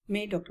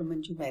मैं डॉक्टर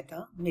मंजू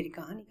मेहता। मेरी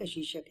कहानी का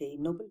शीर्षक है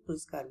नोबेल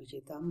पुरस्कार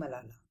विजेता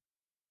मलाला।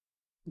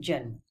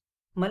 जन्म।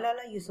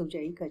 मलाला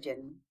यूसुफजई का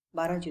जन्म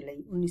 12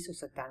 जुलाई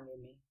 1997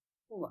 में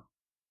हुआ।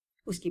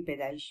 उसकी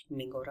पैदाइश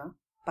मिंगोरा,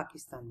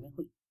 पाकिस्तान में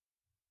हुई।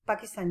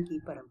 पाकिस्तान की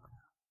परंपरा।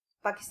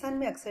 पाकिस्तान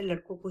में अक्सर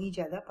लड़कों को ही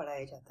ज्यादा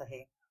पढ़ाया जाता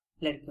है,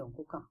 लड़कियों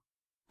को कम।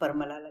 पर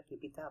मलाला के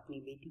पिता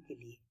अपनी बेटी के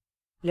लिए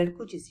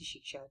लड़कों जैसी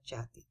शिक्षा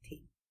चाहते थे।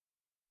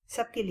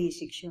 सबके लिए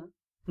शिक्षा।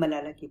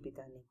 मलाला के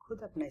पिता ने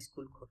खुद अपना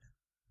स्कूल खोला।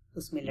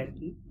 उसमें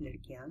लड़की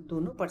लड़कियां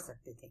दोनों पढ़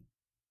सकते थे।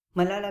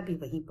 मलाला भी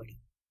वहीं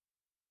पढ़ी।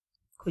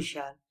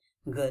 खुशहाल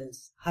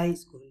गर्ल्स हाई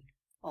स्कूल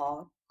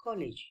और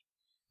कॉलेज।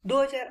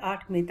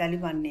 2008 में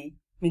तालिबान ने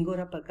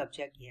मिंगोरा पर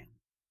कब्जा किया।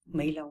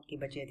 महिलाओं के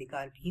बचे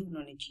अधिकार भी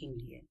उन्होंने छीन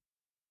लिए।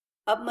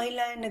 अब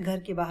महिलाएं न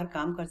घर के बाहर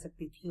काम कर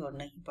सकती थी और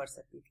न ही पढ़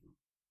सकती थी।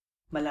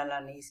 मलाला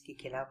ने इसके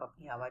खिलाफ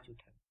अपनी आवाज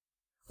उठाई।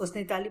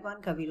 उसने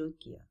तालिबान का विरोध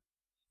किया।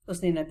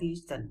 उसने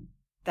नतीजतन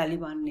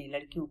तालिबान ने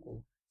लड़कियों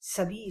को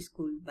सभी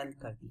स्कूल बंद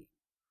कर दिए।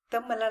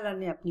 तब मलाला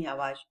ने अपनी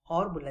आवाज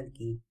और बुलंद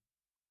की।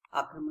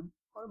 आक्रमण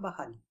और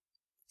बहाली।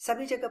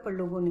 सभी जगह पर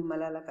लोगों ने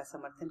मलाला का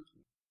समर्थन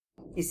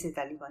किया। इससे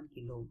तालिबान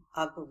के लोग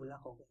आग बबूला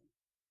हो गए।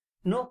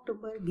 9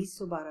 अक्टूबर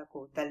 2012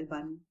 को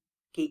तालिबान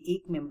के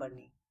एक मेंबर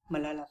ने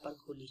मलाला पर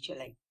गोली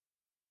चलाई।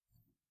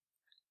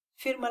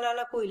 फिर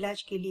मलाला को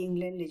इलाज के लिए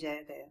इंग्लैंड ले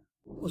जाया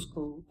गया।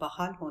 उसको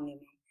बहाल होने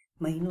में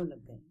महीनों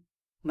लग गए।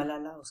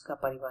 मलाला उसका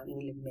परिवार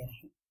इंग्लैंड में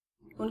रहे।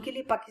 उनके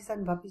लिए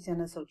पाकिस्तान वापस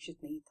जाना सुरक्षित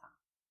नहीं था।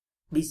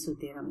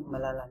 2013 में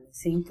मलाला ने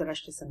संयुक्त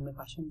राष्ट्र संघ में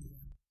भाषण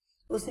दिया।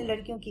 उसने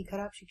लड़कियों की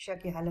खराब शिक्षा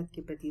की हालत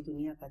के प्रति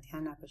दुनिया का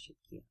ध्यान आकर्षित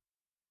किया।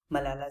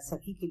 मलाला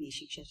सभी के लिए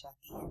शिक्षा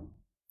चाहती है।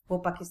 वो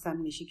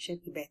पाकिस्तान में शिक्षा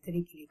की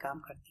बेहतरी के लिए काम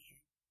करती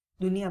है।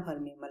 दुनिया भर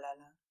में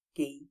मलाला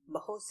के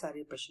बहुत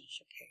सारे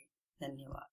प्रशंसक हैं। धन्यवाद।